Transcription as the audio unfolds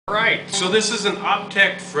Alright, so this is an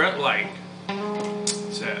Optec Fretlight.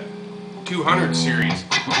 It's a 200 series.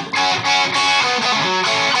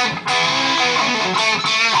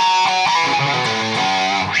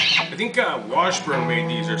 I think Washburn made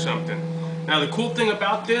these or something. Now the cool thing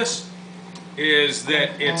about this is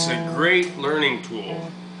that it's a great learning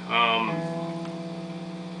tool.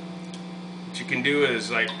 What you can do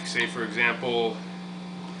is, like, say for example,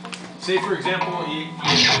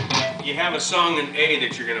 you have a song in A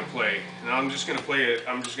that you're gonna play, and I'm just gonna play a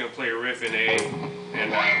riff in A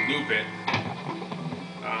and loop it.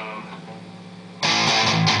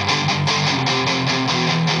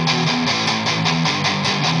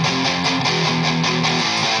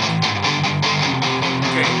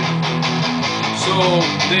 Okay, so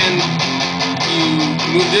then you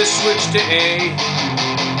move this switch to A,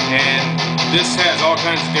 and this has all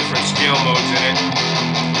kinds of different scale modes in it.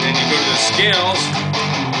 Then you go to the scales.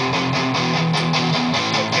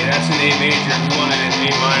 Okay, that's an A major. If you want it in A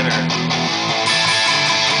minor.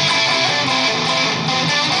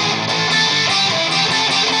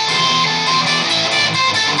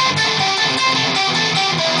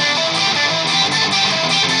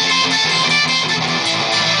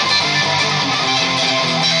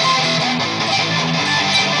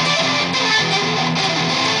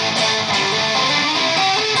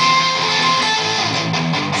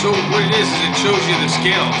 So what it is it shows you the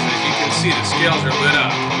scales. As you can see, the scales are lit up.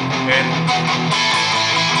 And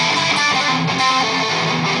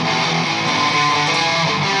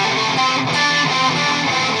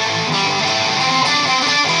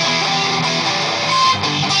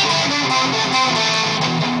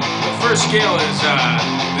the first scale is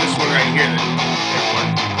this one right here that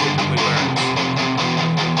everyone typically learns.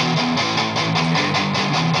 Okay.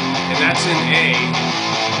 And that's in A.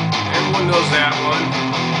 Everyone knows that one.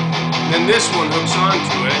 Then this one hooks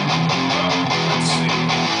onto it. Let's see.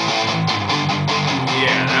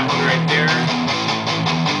 Yeah, that one right there.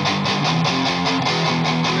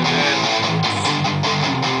 And then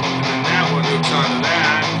that one hooks onto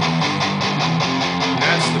that. And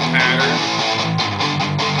that's the pattern.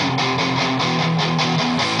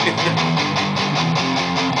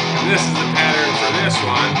 And this is the pattern for this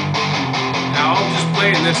one. Now I'll just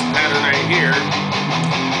play in this pattern right here.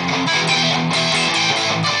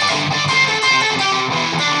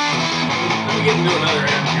 Get into another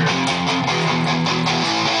amp here.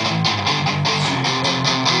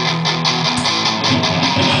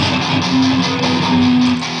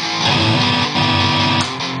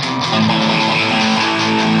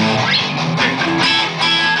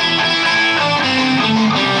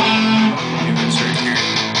 Maybe this right here.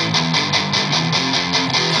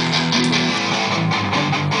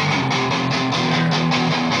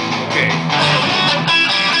 Okay.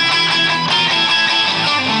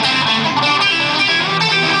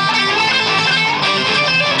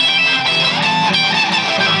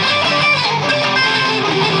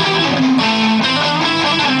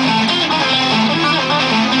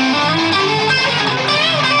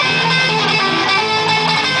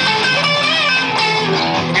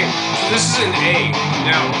 This is in A.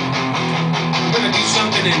 Now, I'm going to do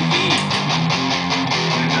something in E.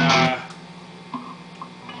 And,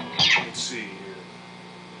 let's see here.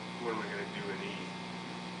 What am I going to do in E?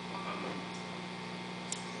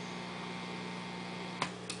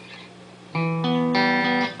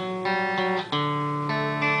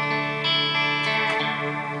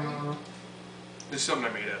 This is something I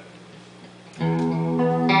made up.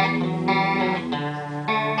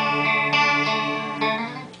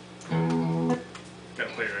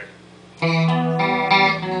 Gotta play it right.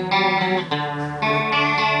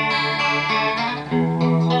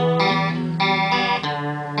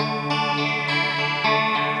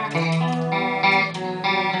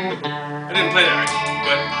 I didn't play that right,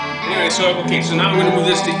 but anyway, so okay, so now I'm gonna move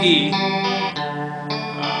this to E.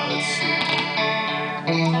 Let's see.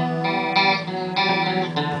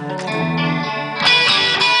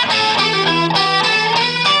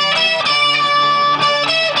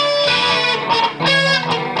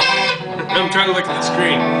 I'm trying to look at the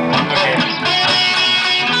screen. Okay.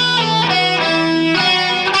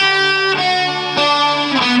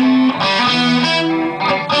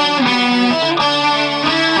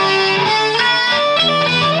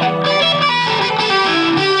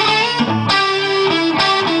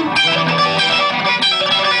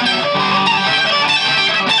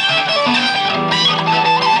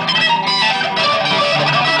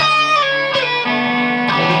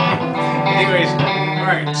 Anyways,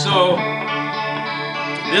 alright, so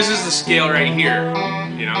this is the scale right here,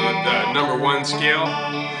 you know, the number 1 scale,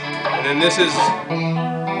 and then this is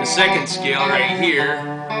the second scale right here,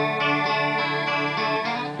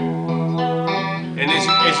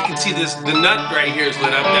 see this, the nut right here is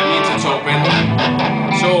lit up. That means it's open.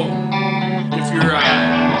 So if you're,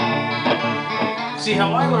 see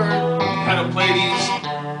how I learned how to play these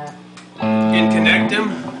and connect them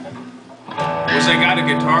was I got a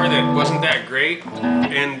guitar that wasn't that great,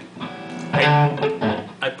 and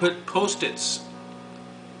I put Post-its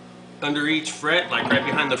under each fret, like right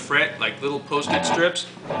behind the fret, like little Post-it strips,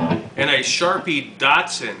 and I Sharpied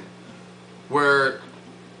dots in where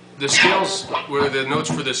the scales, where the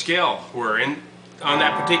notes for the scale were. And on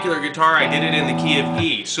that particular guitar, I did it in the key of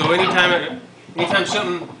E. So anytime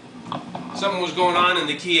something was going on in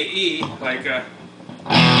the key of E, like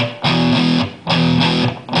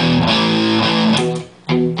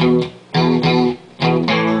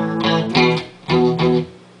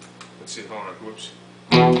let's see, hold on, whoops.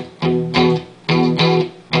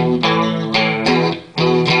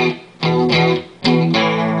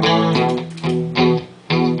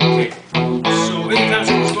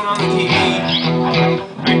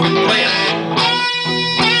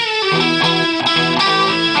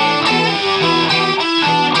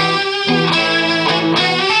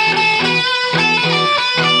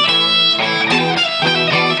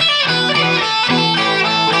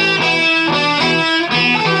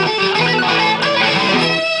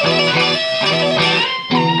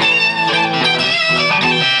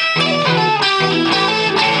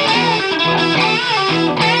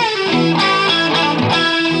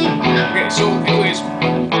 So anyways, so you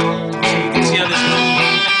can see how this is.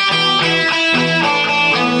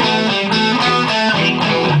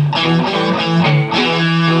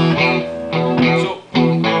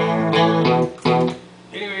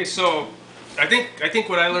 So I think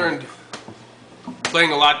what I learned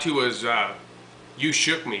playing a lot too was "You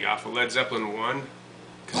Shook Me" off of Led Zeppelin 1,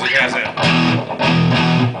 because it has that,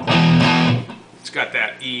 it's got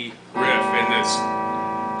that E riff and this.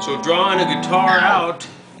 So drawing a guitar out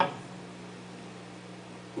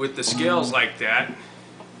with the scales like that,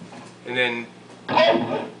 and then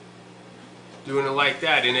doing it like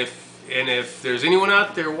that, and if there's anyone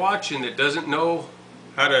out there watching that doesn't know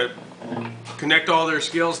how to connect all their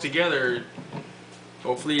scales together,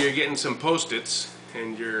 hopefully you're getting some Post-its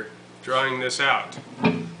and you're drawing this out.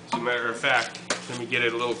 As a matter of fact, let me get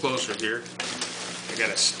it a little closer here. I got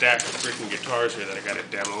a stack of freaking guitars here that I got to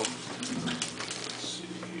demo.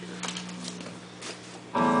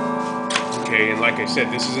 Okay, and like I said,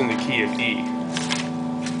 this is in the key of E.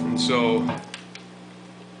 And so,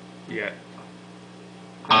 yeah.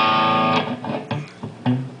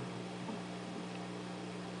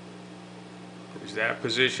 There's that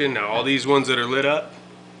position. Now all these ones that are lit up,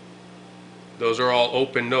 those are all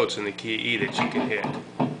open notes in the key of E that you can hit.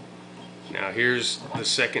 Now here's the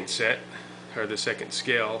second set, or the second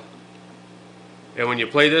scale. And when you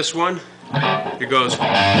play this one, it goes.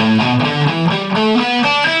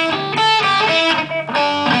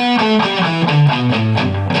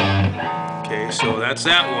 Okay, so that's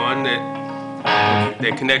that one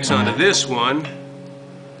that connects onto this one.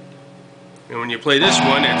 And when you play this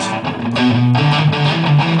one, it's.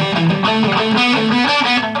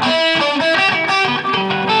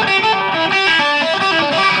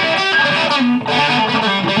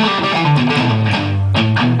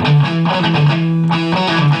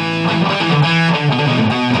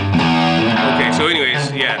 Okay, so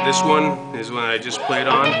anyways, yeah, this one is one I just played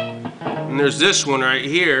on. And there's this one right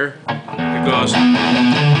here that goes.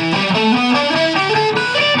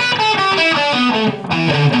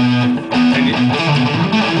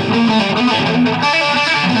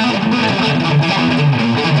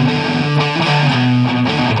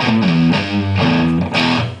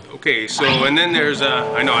 Okay, so and then there's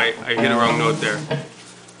I know I hit a wrong note there.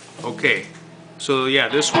 Okay, so yeah,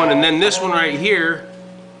 this one, and then this one right here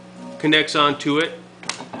connects onto it,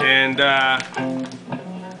 and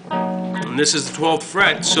this is the 12th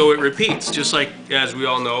fret, so it repeats, just like, as we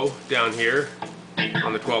all know, down here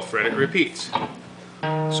on the 12th fret it repeats.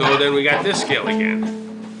 So then we got this scale again.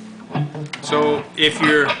 So if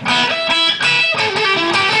you're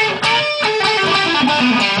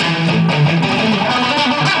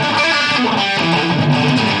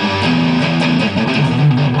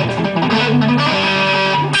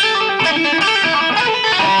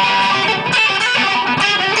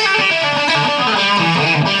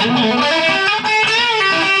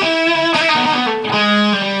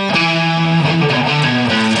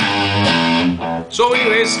So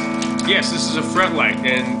anyways, yes, this is a fret light,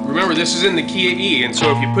 and remember this is in the key of E, and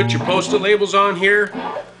so if you put your Post-it labels on here,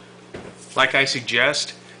 like I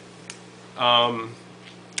suggest,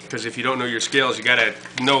 because if you don't know your scales, you gotta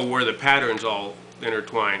know where the patterns all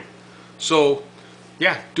intertwine. So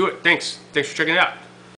yeah, do it. Thanks for checking it out.